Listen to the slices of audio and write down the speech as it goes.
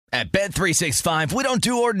At Bet365, we don't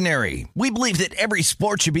do ordinary. We believe that every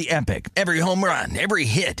sport should be epic. Every home run, every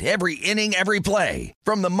hit, every inning, every play.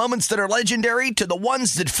 From the moments that are legendary to the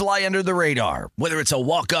ones that fly under the radar. Whether it's a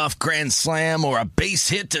walk-off grand slam or a base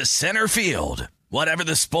hit to center field. Whatever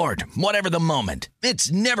the sport, whatever the moment.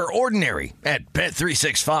 It's never ordinary at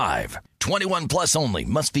Bet365. 21 plus only.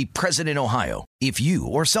 Must be present in Ohio. If you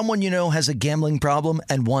or someone you know has a gambling problem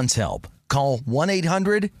and wants help, call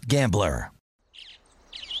 1-800-GAMBLER.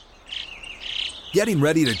 Getting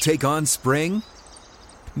ready to take on spring?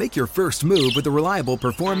 Make your first move with the reliable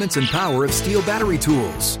performance and power of Steel battery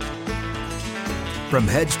tools. From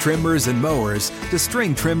hedge trimmers and mowers to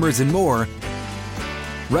string trimmers and more,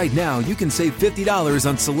 right now you can save $50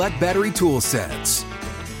 on select battery tool sets.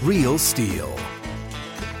 Real Steel.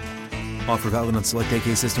 Offer valid on select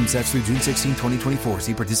AK system sets through June 16, 2024.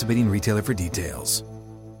 See participating retailer for details.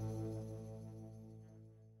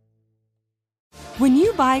 When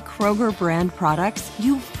you buy Kroger brand products,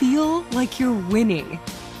 you feel like you're winning.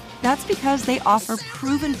 That's because they offer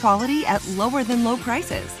proven quality at lower than low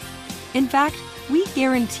prices. In fact, we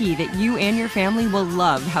guarantee that you and your family will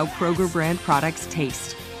love how Kroger brand products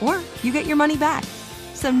taste, or you get your money back.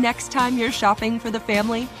 So next time you're shopping for the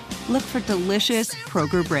family, look for delicious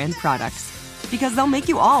Kroger brand products, because they'll make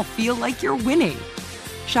you all feel like you're winning.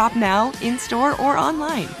 Shop now, in-store, or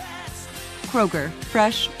online. Kroger,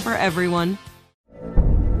 fresh for everyone.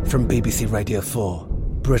 From BBC Radio 4,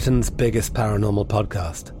 Britain's biggest paranormal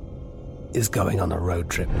podcast is going on a road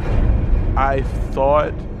trip. I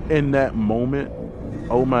thought in that moment,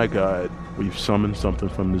 oh my God, we've summoned something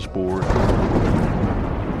from this board.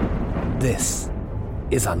 This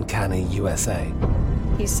is Uncanny USA.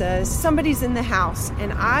 He says, somebody's in the house,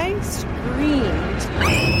 and I screamed.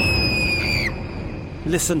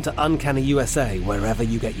 Listen to Uncanny USA wherever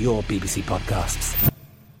you get your BBC podcasts,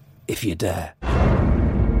 if you dare.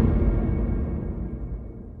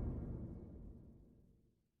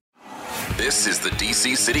 This is the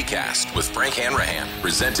DC CityCast with Frank Hanrahan,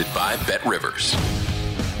 presented by BetRivers.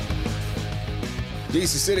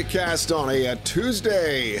 DC CityCast on a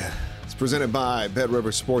Tuesday. It's presented by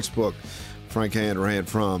BetRivers Sportsbook. Frank Hanrahan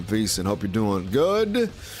from VSiN. Hope you're doing good.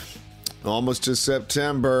 Almost to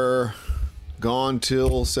September. Gone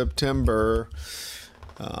till September.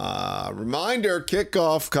 Reminder,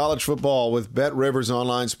 kickoff college football with BetRivers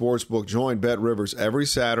Online Sportsbook. Join BetRivers every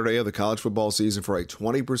Saturday of the college football season for a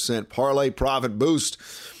 20% parlay profit boost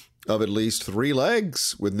of at least 3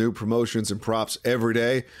 legs with new promotions and props every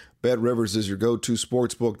day. BetRivers is your go-to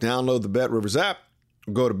sportsbook. Download the BetRivers app.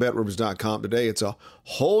 Go to BetRivers.com today. It's a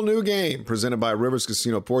whole new game presented by Rivers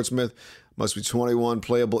Casino Portsmouth. Must be 21,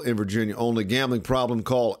 playable in Virginia only. Gambling problem,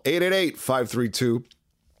 call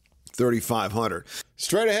 888-532-3500.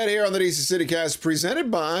 Straight ahead here on the DC CityCast, presented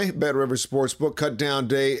by BetRivers Sportsbook. Cut down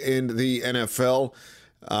day in the NFL.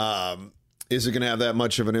 Is it going to have that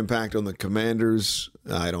much of an impact on the Commanders?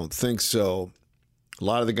 I don't think so. A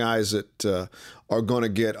lot of the guys that are going to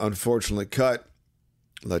get, unfortunately, cut.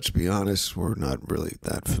 Let's be honest, we're not really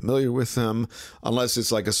that familiar with them, unless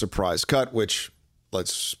it's like a surprise cut, which,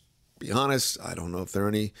 let's be honest, I don't know if there are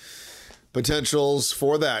any potentials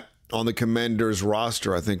for that on the Commanders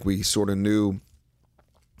roster. I think we sort of knew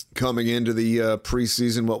coming into the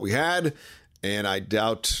preseason what we had, and I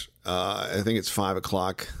doubt, I think it's 5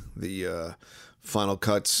 o'clock, the final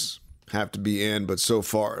cuts have to be in, but so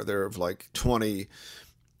far there are like 20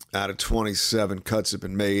 out of 27 cuts have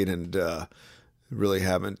been made, and really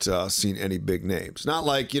haven't seen any big names. Not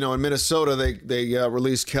like, in Minnesota, they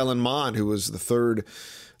released Kellen Mond, who was the 3rd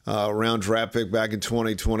round draft pick back in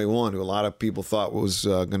 2021, who a lot of people thought was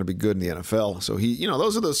going to be good in the NFL. So he,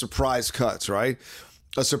 those are the surprise cuts, right?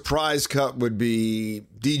 A surprise cut would be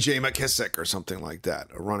DJ McKissick or something like that,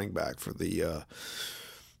 a running back for the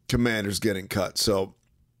Commanders getting cut. So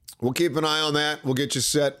we'll keep an eye on that. We'll get you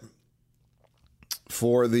set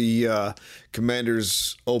for the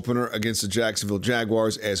Commanders opener against the Jacksonville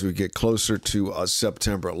Jaguars as we get closer to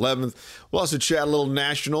September 11th. We'll also chat a little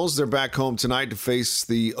Nationals. They're back home tonight to face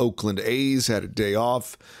the Oakland A's. Had a day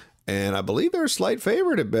off, and I believe they're a slight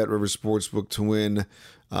favorite at BetRivers Sportsbook to win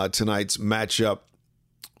tonight's matchup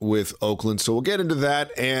with Oakland. So we'll get into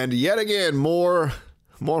that, and yet again, more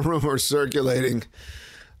rumors circulating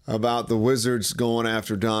about the Wizards going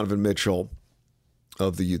after Donovan Mitchell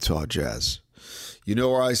of the Utah Jazz. You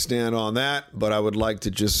know where I stand on that, but I would like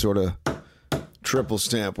to just sort of triple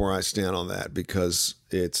stamp where I stand on that because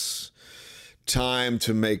it's time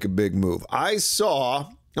to make a big move. I saw,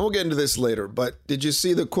 and we'll get into this later, but did you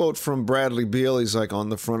see the quote from Bradley Beal? He's like on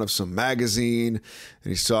the front of some magazine, and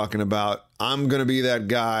he's talking about, I'm going to be that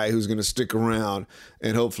guy who's going to stick around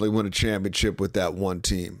and hopefully win a championship with that one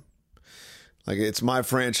team. Like, it's my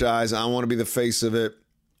franchise. I want to be the face of it.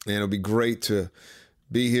 And it'll be great to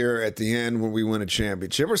be here at the end when we win a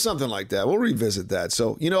championship or something like that. We'll revisit that.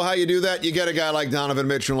 So, you know how you do that? You get a guy like Donovan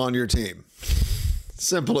Mitchell on your team.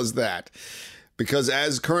 Simple as that. Because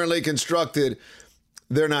as currently constructed,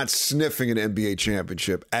 they're not sniffing an NBA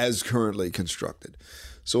championship as currently constructed.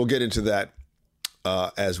 So we'll get into that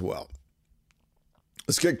as well.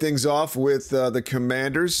 Let's kick things off with the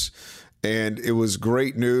Commanders. And it was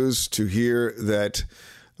great news to hear that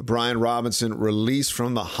Brian Robinson released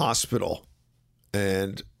from the hospital.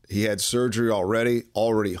 And he had surgery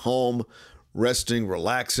already home, resting,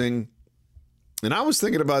 relaxing. And I was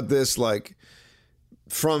thinking about this, like,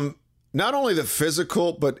 from not only the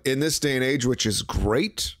physical, but in this day and age, which is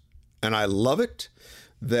great, and I love it,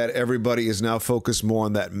 that everybody is now focused more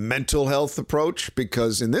on that mental health approach.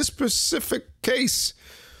 Because in this specific case,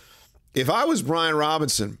 if I was Brian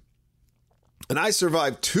Robinson and I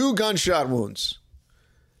survived 2 gunshot wounds,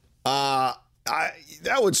 that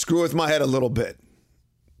would screw with my head a little bit.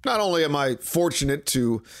 Not only am I fortunate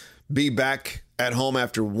to be back at home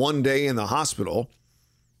after 1 day in the hospital,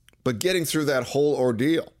 but getting through that whole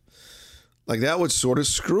ordeal, like, that would sort of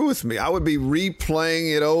screw with me. I would be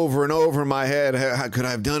replaying it over and over in my head. How could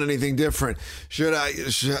I have done anything different? Should I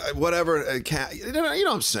whatever. You know what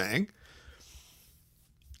I'm saying?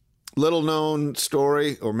 Little known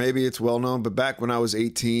story, or maybe it's well known, but back when I was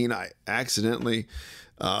 18, I accidentally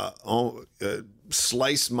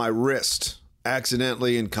sliced my wrist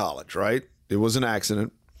accidentally in college, right? It was an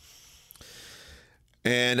accident.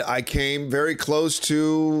 And I came very close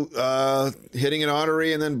to hitting an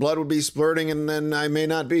artery, and then blood would be splurting, and then I may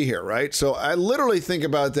not be here, right? So I literally think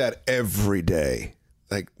about that every day.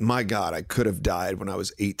 Like, my God, I could have died when I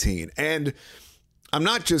was 18. And I'm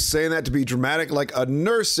not just saying that to be dramatic. Like, a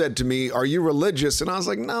nurse said to me, "Are you religious?" And I was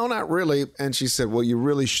like, "No, not really." And she said, "Well, you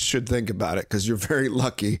really should think about it, because you're very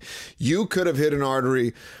lucky. You could have hit an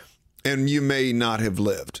artery and you may not have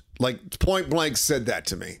lived." Like, point blank said that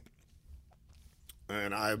to me.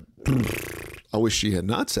 And I wish she had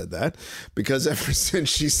not said that, because ever since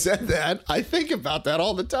she said that, I think about that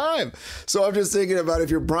all the time. So I'm just thinking about if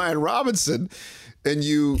you're Brian Robinson and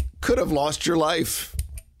you could have lost your life.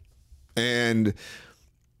 And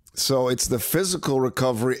so it's the physical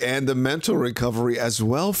recovery and the mental recovery as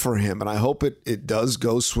well for him. And I hope it does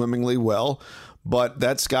go swimmingly well. But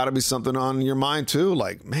that's got to be something on your mind too.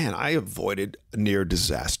 Like, man, I avoided near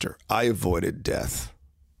disaster. I avoided death.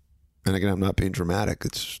 And again, I'm not being dramatic.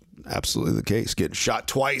 It's absolutely the case. Getting shot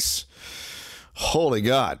twice. Holy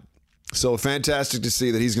God. So fantastic to see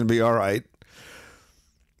that he's going to be all right.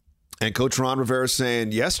 And Coach Ron Rivera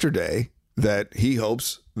saying yesterday that he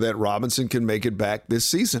hopes that Robinson can make it back this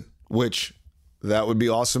season, which that would be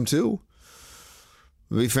awesome too.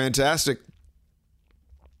 It would be fantastic.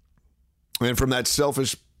 And from that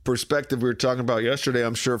selfish perspective we were talking about yesterday,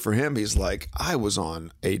 I'm sure for him, he's like, I was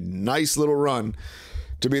on a nice little run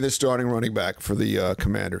to be the starting running back for the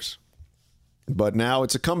Commanders. But now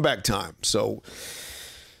it's a comeback time. So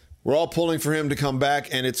we're all pulling for him to come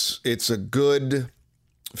back, and it's a good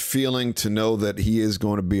feeling to know that he is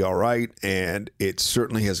going to be all right, and it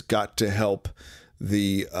certainly has got to help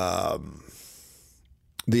the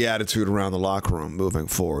attitude around the locker room moving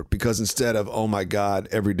forward. Because instead of, oh my God,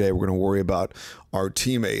 every day we're going to worry about our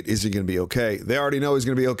teammate, is he going to be okay? They already know he's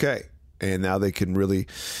going to be okay. And now they can really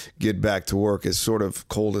get back to work. As sort of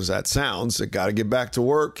cold as that sounds, they got to get back to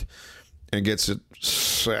work and get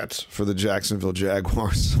set for the Jacksonville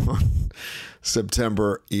Jaguars on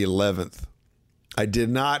September 11th. I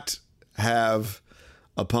did not have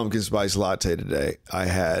a pumpkin spice latte today. I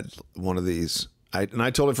had one of these. I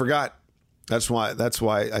totally forgot. That's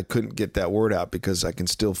why I couldn't get that word out, because I can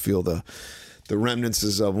still feel the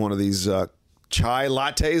remnants of one of these chai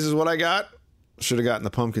lattes is what I got. Should have gotten the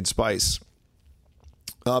pumpkin spice.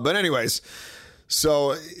 But anyways,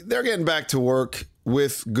 so they're getting back to work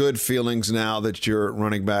with good feelings now that your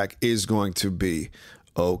running back is going to be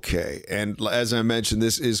okay. And as I mentioned,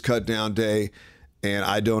 this is cut down day, and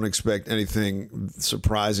I don't expect anything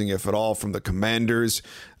surprising, if at all, from the Commanders.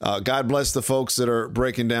 God bless the folks that are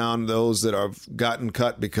breaking down those that have gotten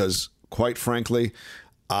cut, because quite frankly,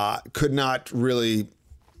 could not really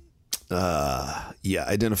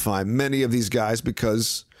identify many of these guys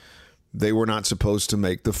because they were not supposed to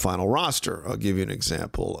make the final roster. I'll give you an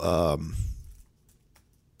example.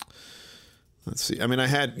 Let's see. I mean, I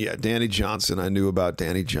had, Danny Johnson. I knew about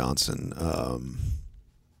Danny Johnson.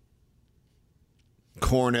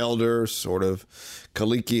 Corn Elder, sort of.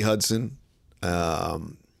 Kaliki Hudson.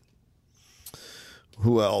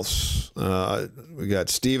 Who else? We got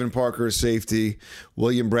Steven Parker, a safety.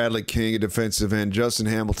 William Bradley King, a defensive end. Justin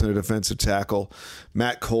Hamilton, a defensive tackle.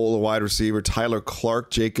 Matt Cole, a wide receiver. Tyler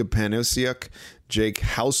Clark, Jacob Panasiuk, Jake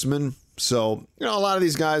Hausman. So, a lot of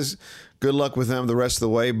these guys, good luck with them the rest of the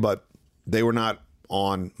way, but they were not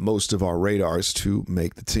on most of our radars to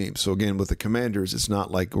make the team. So, again, with the Commanders, it's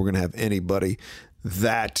not like we're going to have anybody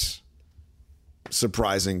that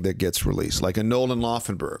surprising that gets released, like a Nolan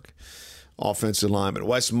Laufenberg, offensive lineman,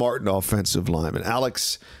 Wes Martin, offensive lineman,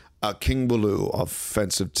 Alex Kingbulu,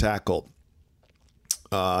 offensive tackle.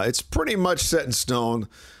 It's pretty much set in stone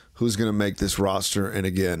who's going to make this roster. And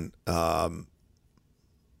again,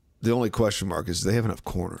 the only question mark is they have enough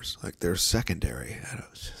corners. Like, their secondary,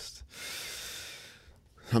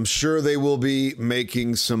 I'm sure they will be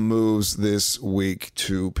making some moves this week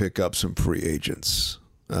to pick up some free agents.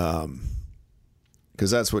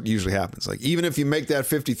 Because that's what usually happens. Like, even if you make that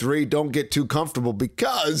 53, don't get too comfortable,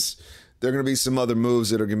 because there are going to be some other moves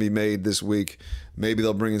that are going to be made this week. Maybe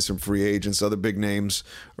they'll bring in some free agents, other big names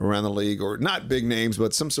around the league, or not big names,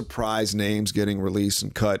 but some surprise names getting released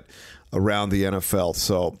and cut around the NFL.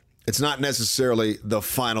 So it's not necessarily the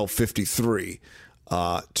final 53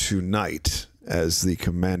 tonight, as the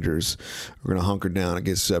Commanders are going to hunker down and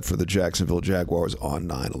get set for the Jacksonville Jaguars on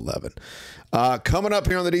 9/11. Coming up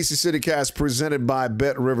here on the DC City Cast, presented by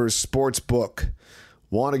Bet Rivers Sportsbook.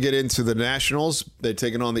 Want to get into the Nationals? They're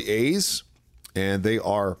taking on the A's, and they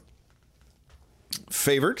are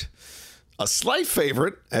favored, a slight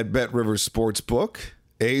favorite at Bet Rivers Sportsbook.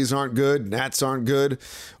 A's aren't good. Nats aren't good.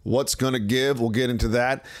 What's going to give? We'll get into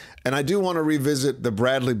that. And I do want to revisit the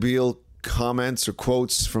Bradley Beal comments or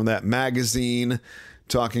quotes from that magazine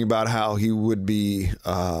talking about how he would be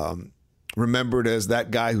remembered as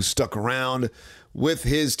that guy who stuck around with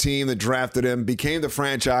his team that drafted him, became the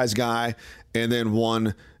franchise guy, and then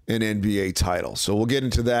won an NBA title. So we'll get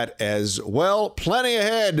into that as well. Plenty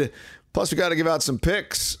ahead. Plus, we got to give out some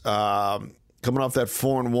picks. Coming off that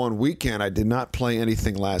 4-1 weekend, I did not play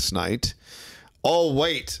anything last night. Oh,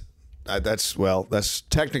 wait. That's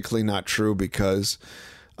technically not true, because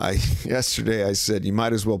yesterday I said you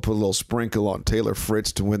might as well put a little sprinkle on Taylor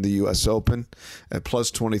Fritz to win the U.S. Open at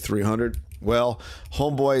plus 2,300. Well,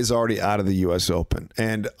 homeboy is already out of the U.S. Open.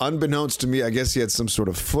 And unbeknownst to me, I guess he had some sort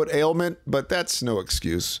of foot ailment, but that's no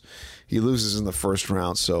excuse. He loses in the first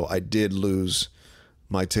round, so I did lose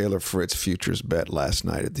my Taylor Fritz futures bet last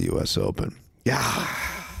night at the U.S. Open. Yeah.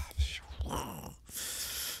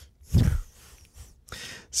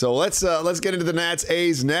 So let's get into the Nats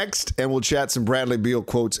A's next, and we'll chat some Bradley Beal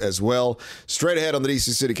quotes as well. Straight ahead on the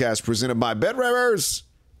DC City Cast, presented by Bet Rivers.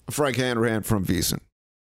 Frank Hanrahan from VSiN.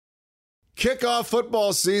 Kick off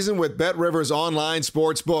football season with Bet Rivers Online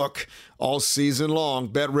Sportsbook. All season long,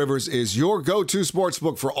 Bet Rivers is your go-to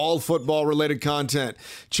sportsbook for all football-related content.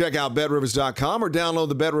 Check out BetRivers.com or download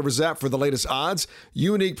the Bet Rivers app for the latest odds,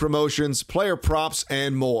 unique promotions, player props,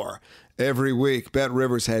 and more. Every week, Bet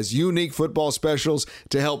Rivers has unique football specials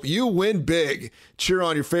to help you win big. Cheer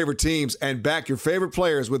on your favorite teams and back your favorite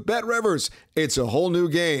players with Bet Rivers. It's a whole new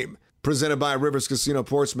game. Presented by Rivers Casino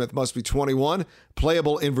Portsmouth. Must be 21.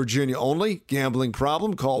 Playable in Virginia only. Gambling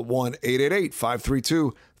problem? Call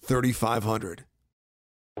 1-888-532-3500.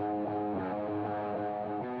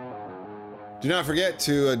 Do not forget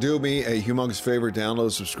to do me a humongous favor.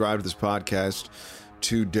 Download, subscribe to this podcast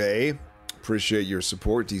today. Appreciate your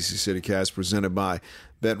support. DC City Cast presented by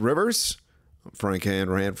Bet Rivers. I'm Frank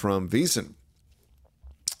Hanrahan from VSiN.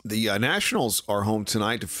 The Nationals are home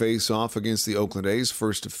tonight to face off against the Oakland A's,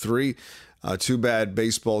 first of three. Two bad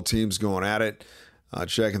baseball teams going at it.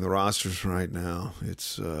 Checking the rosters right now.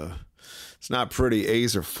 It's not pretty.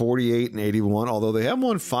 A's are 48-81, although they have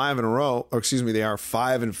won 5 in a row. Or excuse me, they are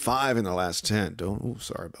 5-5 in the last 10.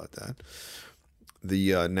 Sorry about that.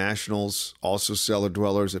 The Nationals, also cellar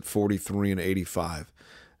dwellers, at 43-85.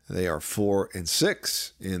 They are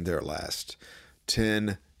 4-6 in their last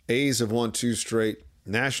 10. A's have won 2 straight.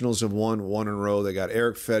 Nationals have won 1 in a row. They got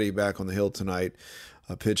Eric Fetty back on the hill tonight,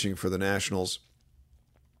 pitching for the Nationals,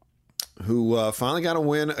 who finally got a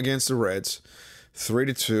win against the Reds,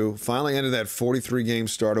 3-2. Finally ended that 43-game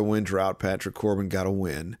start-a-win drought. Patrick Corbin got a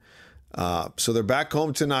win. So they're back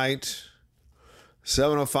home tonight.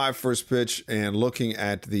 7:05 first pitch, and looking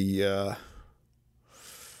at the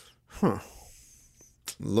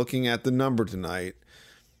number tonight,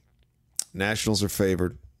 Nationals are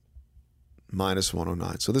favored.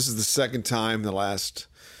 -109. So this is the second time in the last,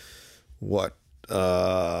 4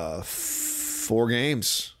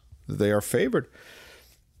 games that they are favored.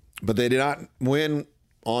 But they did not win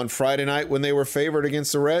on Friday night when they were favored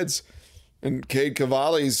against the Reds in Cade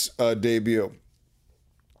Cavalli's debut.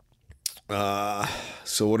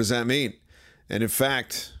 So what does that mean? And in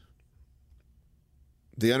fact,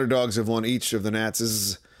 the underdogs have won each of the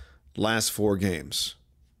Nats' last 4 games.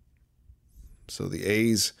 So the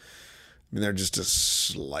A's, I mean, they're just a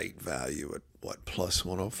slight value at plus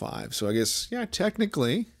 105. So I guess, yeah,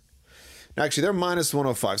 technically, actually they're minus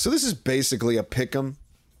 105. So this is basically a pick 'em.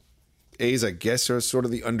 A's, I guess, are sort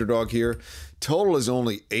of the underdog here. Total is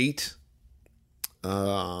only 8.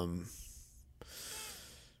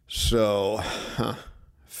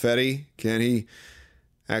 Fedde, can he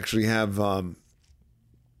actually have a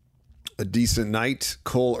decent night?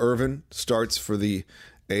 Cole Irvin starts for the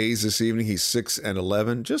A's this evening. He's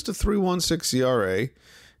 6-11, just a 3.16 ERA.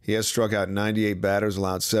 He has struck out 98 batters,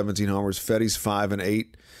 allowed 17 homers. Fedde's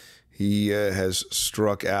 5-8. He has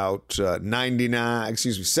struck out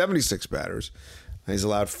 76 batters. He's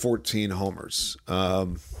allowed 14 homers.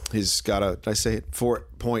 He's got a, did I say it?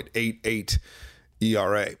 4.88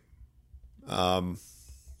 ERA.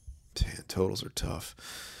 Totals are tough.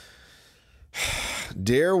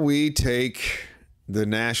 Dare we take the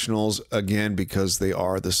Nationals again because they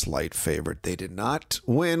are the slight favorite? They did not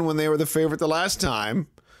win when they were the favorite the last time.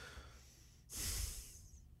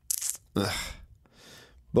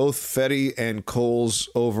 Both Fedde and Cole's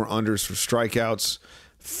over-unders for strikeouts,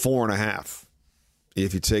 4.5.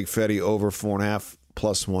 If you take Fedde over 4.5,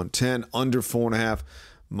 plus 110. Under 4.5,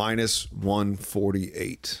 minus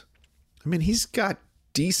 148. I mean, he's got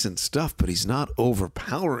decent stuff, but he's not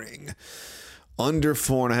overpowering. Under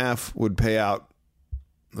 4.5 would pay out.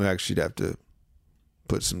 We actually have to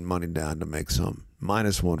put some money down to make some.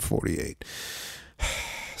 Minus 148.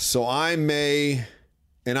 So I may,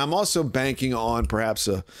 and I'm also banking on perhaps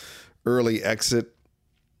a early exit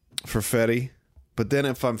for Fedde. But then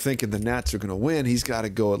if I'm thinking the Nats are going to win, he's got to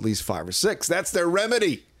go at least 5 or 6. That's their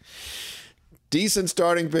remedy. Decent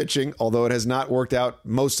starting pitching, although it has not worked out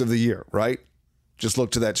most of the year, right? Just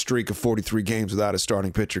look to that streak of 43 games without a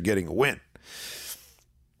starting pitcher getting a win.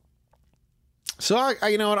 So, I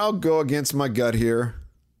you know what? I'll go against my gut here.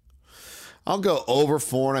 I'll go over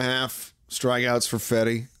 4.5 strikeouts for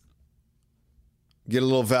Fedde. Get a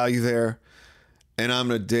little value there. And I'm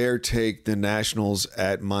going to dare take the Nationals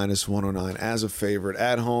at minus 109 as a favorite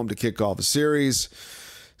at home to kick off a series.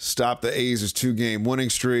 Stop the A's 2-game winning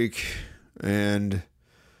streak. And,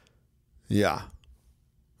 yeah,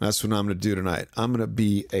 that's what I'm going to do tonight. I'm going to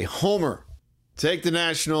be a homer. Take the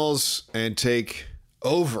Nationals and take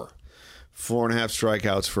over 4.5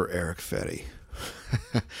 strikeouts for Erick Fedde.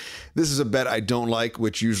 This is a bet I don't like,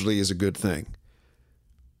 which usually is a good thing.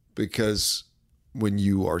 Because when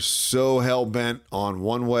you are so hell-bent on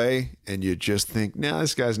one way and you just think, nah,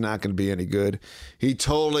 this guy's not going to be any good, he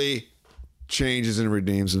totally changes and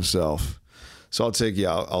redeems himself. So I'll take,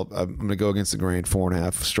 I'm going to go against the grain,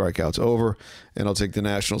 4.5 strikeouts over, and I'll take the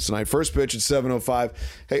Nationals tonight. First pitch at 7:05.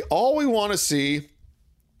 Hey, all we want to see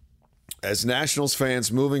as Nationals fans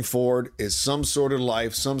moving forward is some sort of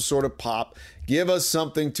life, some sort of pop. Give us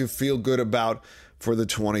something to feel good about for the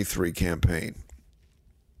 23 campaign.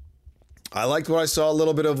 I liked what I saw, a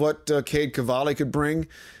little bit of what Cade Cavalli could bring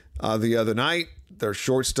the other night. Their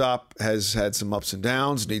shortstop has had some ups and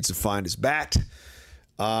downs, needs to find his bat.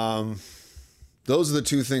 Those are the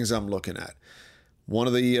two things I'm looking at. One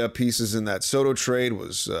of the pieces in that Soto trade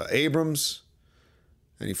was Abrams,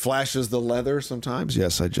 and he flashes the leather sometimes.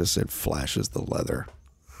 Yes, I just said flashes the leather.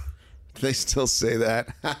 They still say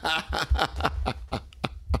that.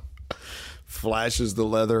 Flashes the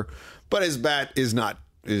leather. But his bat is not.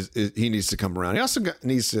 He needs to come around. He also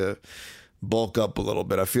needs to bulk up a little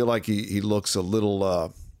bit. I feel like he looks a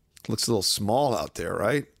little small out there,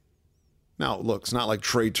 right? Now, look, it's not like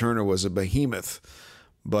Trey Turner was a behemoth,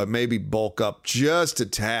 but maybe bulk up just a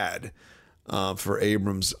tad for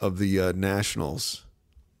Abrams of the Nationals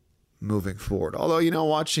moving forward. Although, you know,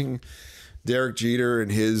 watching Derek Jeter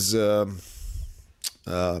and his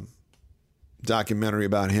documentary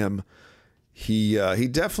about him, he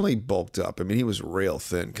definitely bulked up. I mean, he was rail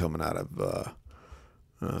thin coming out of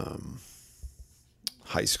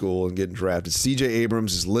high school and getting drafted. C.J.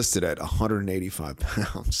 Abrams is listed at 185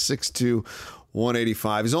 pounds, 6'2",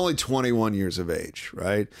 185. He's only 21 years of age,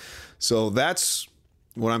 right? So that's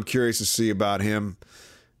what I'm curious to see about him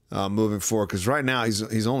moving forward. Because right now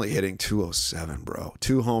he's only hitting 207, bro.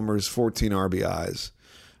 2 homers, 14 RBIs.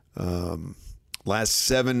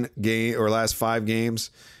 Last 5 games,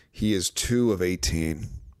 he is 2 of 18,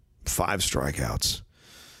 5 strikeouts.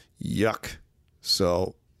 Yuck.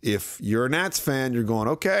 So if you're a Nats fan, you're going,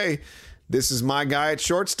 okay, this is my guy at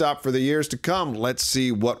shortstop for the years to come. Let's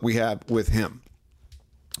see what we have with him.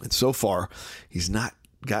 And so far, he's not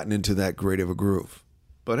gotten into that great of a groove.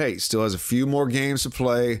 But hey, still has a few more games to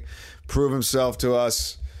play, prove himself to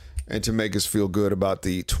us, and to make us feel good about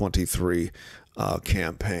the 23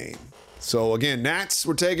 campaign. So again, Nats,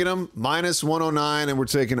 we're taking them minus 109, and we're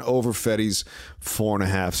taking over Fetty's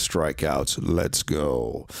 4.5 strikeouts. Let's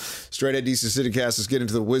go. Straight at DC CityCast, let's get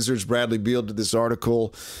into the Wizards. Bradley Beal did this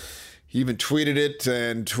article. He even tweeted it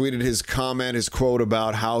and tweeted his comment, his quote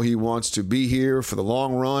about how he wants to be here for the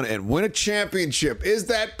long run and win a championship. Is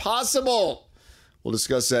that possible? We'll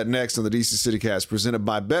discuss that next on the DC CityCast, presented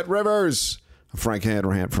by Bet Rivers. I'm Frank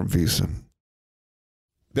Hanrahan from VSiN.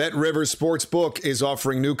 Bet Rivers Sportsbook is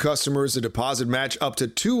offering new customers a deposit match up to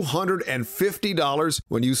 $250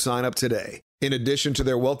 when you sign up today. In addition to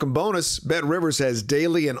their welcome bonus, Bet Rivers has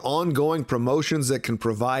daily and ongoing promotions that can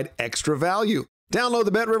provide extra value. Download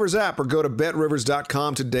the Bet Rivers app or go to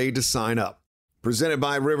betrivers.com today to sign up. Presented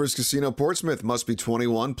by Rivers Casino Portsmouth. Must be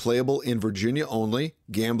 21, playable in Virginia only.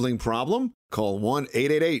 Gambling problem? Call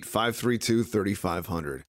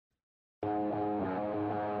 1-888-532-3500.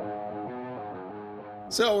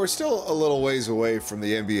 So we're still a little ways away from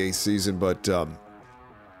the NBA season, but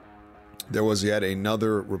there was yet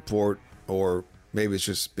another report, or maybe it's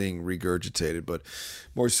just being regurgitated, but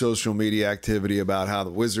more social media activity about how the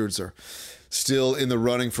Wizards are still in the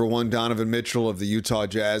running for one Donovan Mitchell of the Utah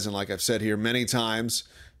Jazz. And like I've said here many times,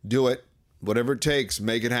 do it. Whatever it takes,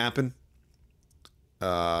 make it happen.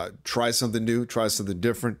 Try something new, try something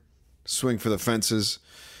different, swing for the fences.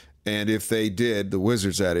 And if they did, the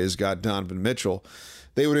Wizards, that is, got Donovan Mitchell,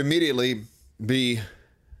 they would immediately be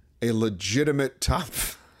a legitimate top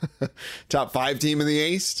 5 team in the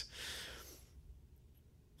East.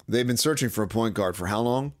 They've been searching for a point guard for how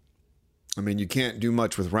long? I mean, you can't do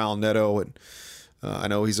much with Raul Neto, and I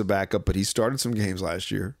know he's a backup, but he started some games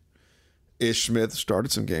last year. Ish Smith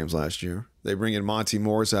started some games last year. They bring in Monty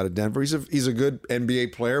Morris out of Denver. He's a good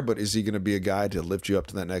NBA player, but is he going to be a guy to lift you up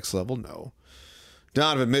to that next level? No.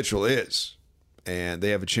 Donovan Mitchell is. And they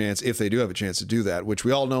have a chance, if they do have a chance to do that, which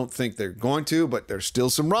we all don't think they're going to, but there's still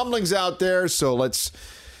some rumblings out there. So let's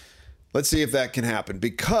see if that can happen.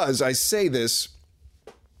 Because I say this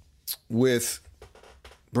with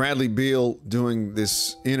Bradley Beal doing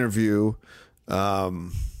this interview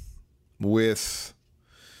with,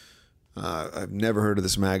 I've never heard of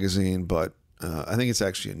this magazine, but I think it's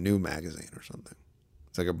actually a new magazine or something.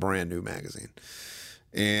 It's like a brand new magazine.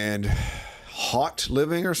 And Hot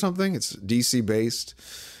Living or something. It's DC based.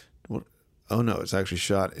 Oh no, it's actually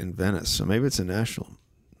shot in Venice. So maybe it's a national.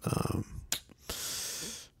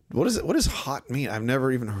 What is it? What does hot mean? I've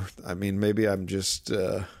never even heard. I mean, maybe I'm just.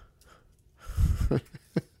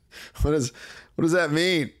 What does that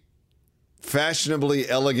mean? Fashionably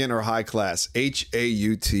elegant or high class.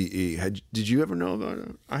 HAUTE. Did you ever know about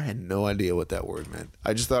it? I had no idea what that word meant.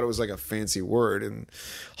 I just thought it was like a fancy word. And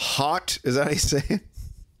hot, is that how you say it?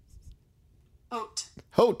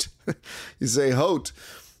 Hote. You say Hote.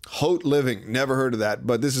 Hote Living. Never heard of that,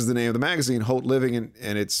 but this is the name of the magazine, Hote Living,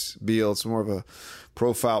 and it's Beal. It's more of a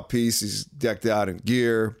profile piece. He's decked out in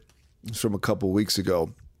gear. It's from a couple weeks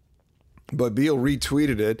ago. But Beal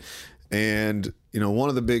retweeted it, and one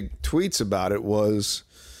of the big tweets about it was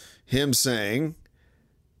him saying,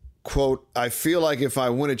 quote, "I feel like if I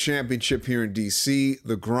win a championship here in DC,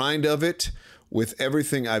 the grind of it, with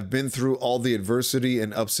everything I've been through, all the adversity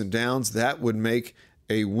and ups and downs, that would make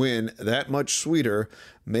a win that much sweeter,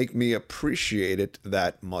 make me appreciate it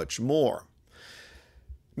that much more."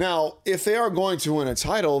 Now, if they are going to win a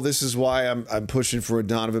title, this is why I'm pushing for a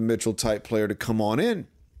Donovan Mitchell type player to come on in.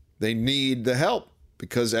 They need the help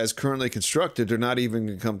because as currently constructed, they're not even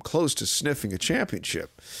going to come close to sniffing a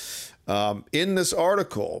championship. In this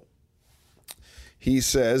article, he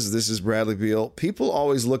says, this is Bradley Beal, "People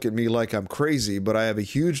always look at me like I'm crazy, but I have a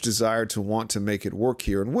huge desire to want to make it work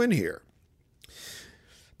here and win here.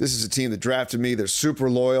 This is a team that drafted me. They're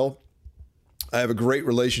super loyal. I have a great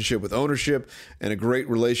relationship with ownership and a great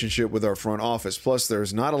relationship with our front office. Plus,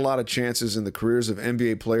 there's not a lot of chances in the careers of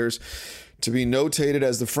NBA players to be notated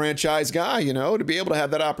as the franchise guy, to be able to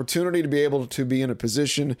have that opportunity, to be able to be in a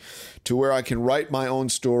position to where I can write my own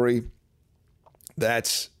story.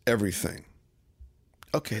 That's everything."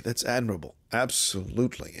 Okay, that's admirable.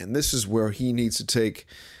 Absolutely. And this is where he needs to take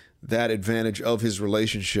that advantage of his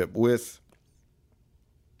relationship with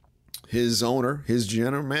his owner, his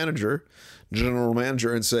general manager,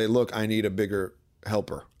 and say, look, I need a bigger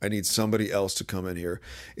helper. I need somebody else to come in here.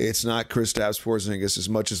 It's not Kristaps Porzingis, as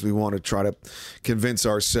much as we want to try to convince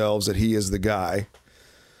ourselves that he is the guy.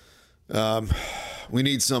 We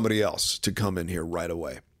need somebody else to come in here right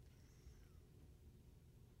away.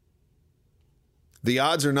 The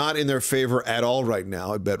odds are not in their favor at all right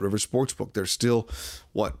now at Bet River Sportsbook. They're still,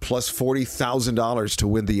 plus $40,000 to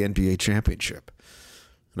win the NBA championship.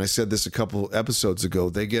 And I said this a couple episodes ago.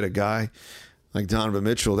 They get a guy like Donovan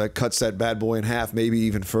Mitchell that cuts that bad boy in half, maybe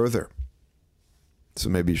even further. So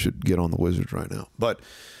maybe you should get on the Wizards right now. But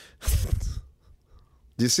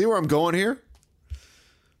do you see where I'm going here?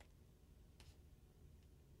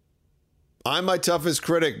 I'm my toughest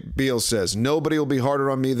critic, Beal says. Nobody will be harder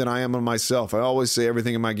on me than I am on myself. I always say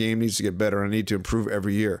everything in my game needs to get better. I need to improve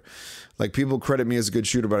every year. Like, people credit me as a good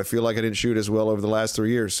shooter, but I feel like I didn't shoot as well over the last 3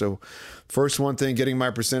 years. So first one thing, getting my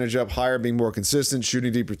percentage up higher, being more consistent,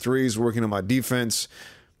 shooting deeper threes, working on my defense,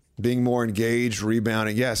 being more engaged,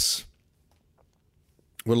 rebounding. Yes.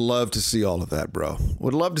 Would love to see all of that, bro.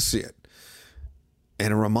 Would love to see it.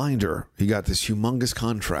 And a reminder, he got this humongous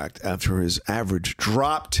contract after his average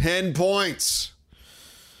dropped 10 points.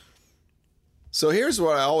 So here's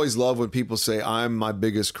what I always love when people say, I'm my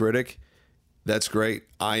biggest critic. That's great.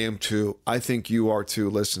 I am too. I think you are too,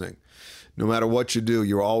 listening. No matter what you do,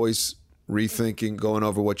 you're always rethinking, going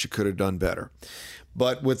over what you could have done better.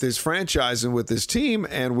 But with this franchise and with this team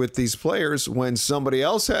and with these players, when somebody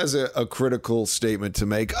else has a critical statement to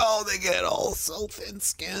make, they get all so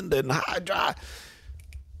thin-skinned and dry.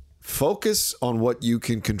 Focus on what you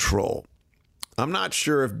can control. I'm not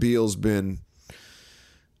sure if Beal's been,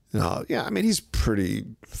 he's pretty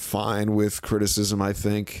fine with criticism, I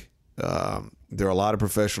think. There are a lot of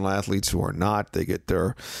professional athletes who are not. They get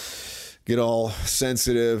all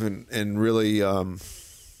sensitive and really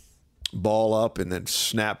ball up and then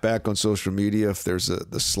snap back on social media if there's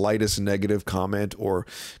the slightest negative comment or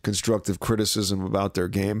constructive criticism about their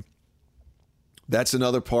game. That's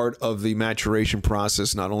another part of the maturation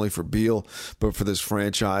process, not only for Beal, but for this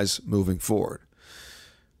franchise moving forward.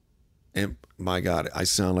 And my God, I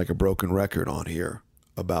sound like a broken record on here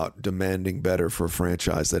about demanding better for a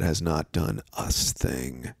franchise that has not done a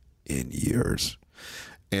thing in years.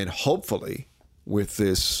 And hopefully, with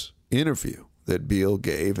this interview that Beal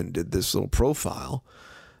gave and did this little profile,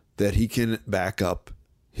 that he can back up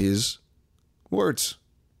his words.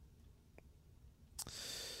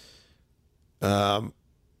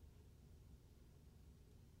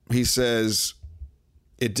 He says,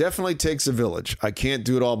 it definitely takes a village. I can't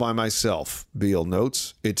do it all by myself, Beal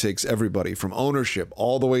notes. It takes everybody from ownership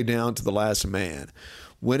all the way down to the last man.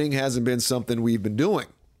 Winning hasn't been something we've been doing,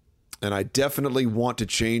 and I definitely want to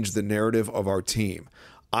change the narrative of our team.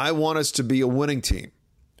 I want us to be a winning team.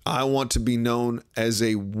 I want to be known as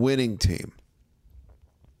a winning team.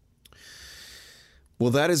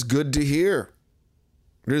 Well, that is good to hear.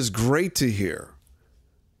 It is great to hear.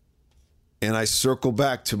 And I circle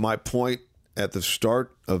back to my point at the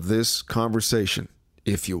start of this conversation.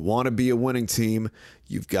 If you want to be a winning team,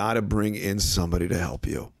 you've got to bring in somebody to help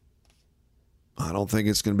you. I don't think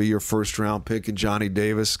it's going to be your first round pick in Johnny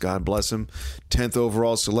Davis. God bless him. 10th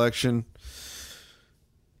overall selection.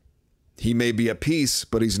 He may be a piece,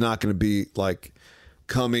 but he's not going to be like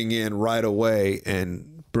coming in right away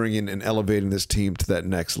and bringing and elevating this team to that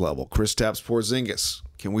next level. Kristaps Porzingis.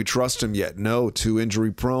 Can we trust him yet? No, too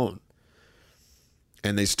injury prone.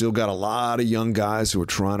 And they still got a lot of young guys who are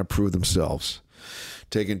trying to prove themselves.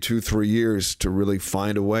 Taking 2-3 years to really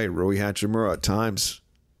find a way. Rui Hachimura at times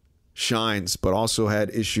shines, but also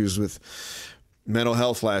had issues with mental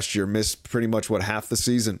health last year. Missed pretty much, half the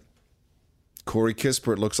season. Corey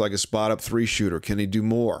Kispert looks like a spot-up 3 shooter. Can he do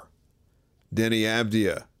more? Denny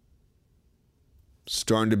Abdia.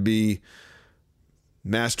 Starting to be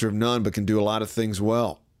master of none, but can do a lot of things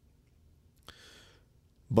well.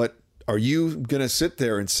 But are you going to sit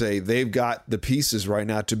there and say they've got the pieces right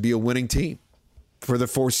now to be a winning team for the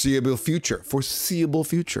foreseeable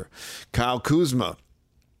future? Kyle Kuzma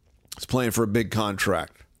is playing for a big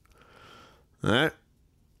contract. All right.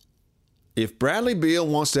 If Bradley Beal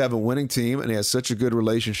wants to have a winning team and he has such a good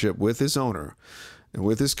relationship with his owner and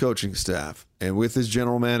with his coaching staff and with his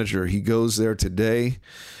general manager, he goes there today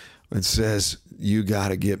and says, you got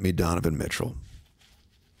to get me Donovan Mitchell.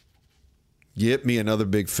 Get me another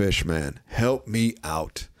big fish, man. Help me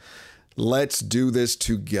out. Let's do this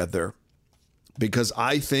together. Because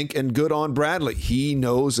I think, and good on Bradley, he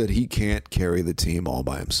knows that he can't carry the team all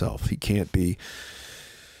by himself. He can't be.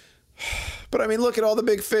 But I mean, look at all the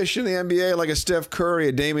big fish in the NBA, like a Steph Curry,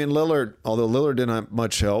 a Damian Lillard, although Lillard didn't have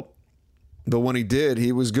much help. But when he did,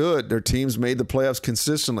 he was good. Their teams made the playoffs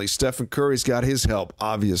consistently. Stephen Curry's got his help,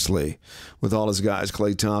 obviously, with all his guys.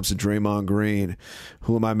 Klay Thompson, Draymond Green.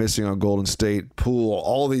 Who am I missing on Golden State? Poole,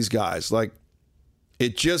 all these guys. Like,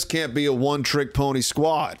 it just can't be a one-trick pony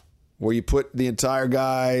squad where you put the entire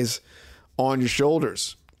guys on your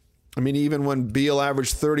shoulders. I mean, even when Beal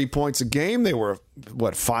averaged 30 points a game, they were,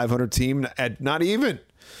 500 team? Not even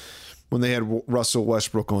when they had Russell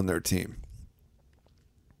Westbrook on their team.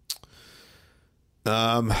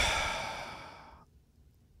 And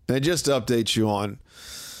just to update you on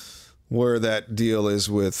where that deal is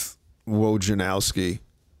with Wojnarowski,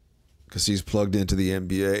 because he's plugged into the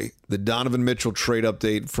NBA. The Donovan Mitchell trade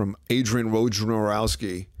update from Adrian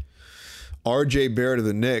Wojnarowski. R.J. Barrett of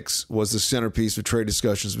the Knicks was the centerpiece of trade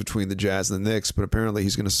discussions between the Jazz and the Knicks, but apparently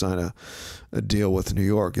he's going to sign a deal with New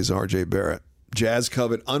York, is R.J. Barrett. Jazz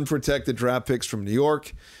covet unprotected draft picks from New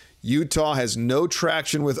York. Utah has no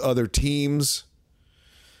traction with other teams.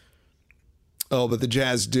 Oh, but the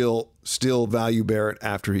Jazz still value Barrett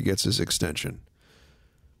after he gets his extension.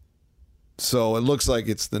 So it looks like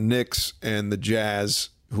it's the Knicks and the Jazz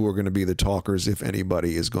who are going to be the talkers if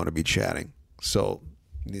anybody is going to be chatting. So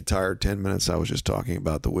the entire 10 minutes I was just talking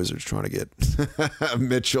about the Wizards trying to get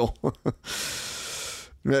Mitchell.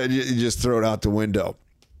 You just throw it out the window.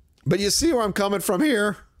 But you see where I'm coming from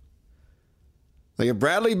here. Like if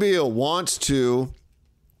Bradley Beal wants to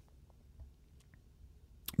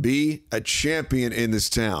be a champion in this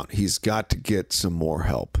town, he's got to get some more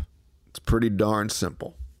help. It's pretty darn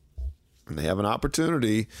simple. And they have an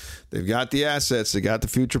opportunity. They've got the assets. They got the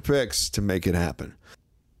future picks to make it happen.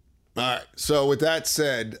 All right. So with that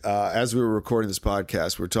said, as we were recording this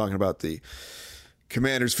podcast, we were talking about the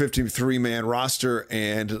Commanders' 53-man roster.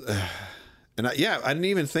 And I didn't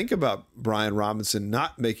even think about Brian Robinson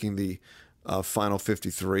not making the final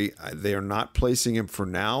 53. They are not placing him for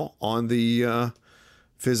now on the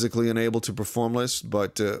physically unable to perform list.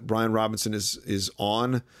 But Brian Robinson is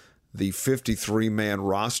on the 53-man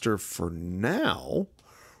roster for now,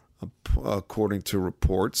 according to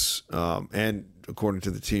reports and according to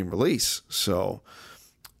the team release. So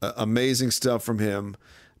amazing stuff from him.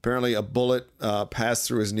 Apparently a bullet passed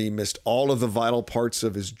through his knee, missed all of the vital parts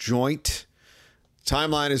of his joint.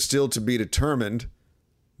 Timeline is still to be determined,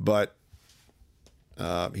 but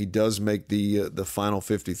he does make the final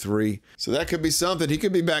 53. So that could be something. He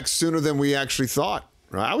could be back sooner than we actually thought.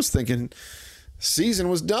 Right? I was thinking season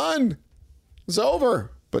was done. It was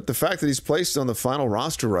over. But the fact that he's placed on the final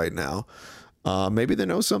roster right now, maybe they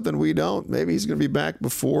know something we don't. Maybe he's going to be back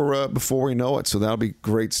before we know it. So that'll be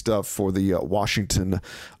great stuff for the Washington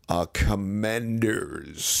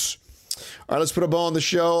Commanders. All right, let's put a bow on the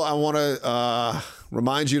show. I want to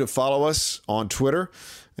remind you to follow us on Twitter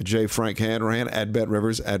at J. Frank Hanrahan, at Bet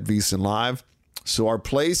Rivers, at VSiN Live. So our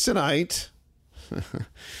plays tonight,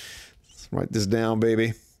 let's write this down,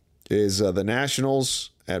 baby, is the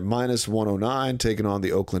Nationals at minus 109, taking on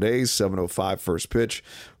the Oakland A's, 7:05 first pitch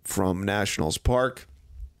from Nationals Park.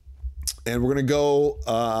 And we're going to go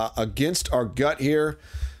against our gut here,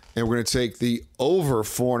 and we're going to take the over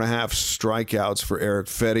 4.5 strikeouts for Erick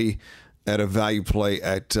Fedde at a value play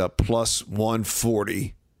at plus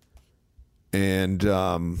 140. And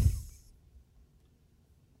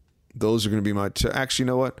those are going to be my actually, you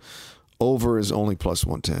know what? Over is only plus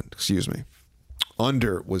 110. Excuse me.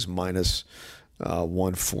 Under was minus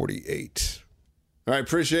 148. All right,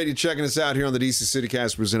 appreciate you checking us out here on the DC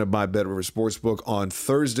CityCast presented by Bet Rivers Sportsbook. On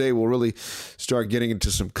Thursday, we'll really start getting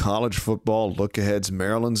into some college football look-aheads.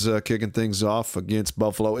 Maryland's kicking things off against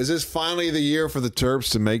Buffalo. Is this finally the year for the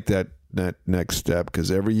Terps to make that next step?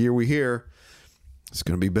 Because every year we hear it's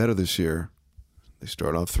going to be better this year. They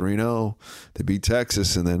start off 3-0. They beat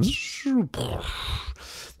Texas, and then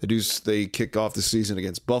they kick off the season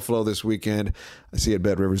against Buffalo this weekend. I see at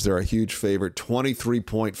Bet Rivers they're a huge favorite,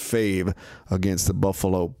 23-point fave against the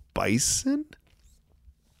Buffalo Bison.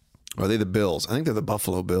 Or are they the Bills? I think they're the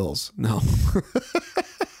Buffalo Bills. No.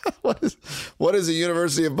 What is the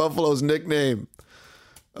University of Buffalo's nickname?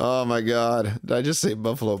 Oh, my God. Did I just say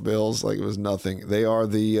Buffalo Bills like it was nothing? They are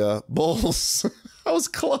the Bulls. I was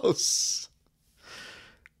close.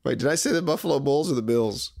 Wait, did I say the Buffalo Bulls or the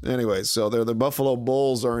Bills? Anyway, so they're the Buffalo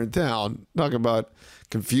Bulls are in town. Talking about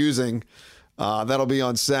confusing. That'll be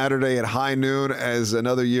on Saturday at high noon as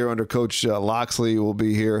another year under Coach Loxley will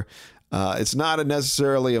be here. It's not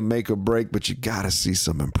necessarily a make or break, but you got to see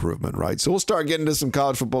some improvement, right? So we'll start getting to some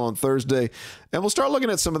college football on Thursday, and we'll start looking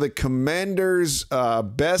at some of the Commanders'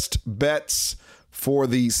 best bets for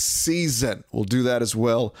the season. We'll do that as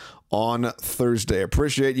well on Thursday.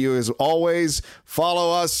 Appreciate you as always.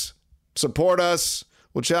 Follow us, support us.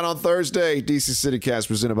 We'll chat on Thursday. DC CityCast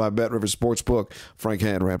presented by Bet Rivers Sportsbook. Frank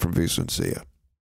Hanrahan from VSiN. See ya.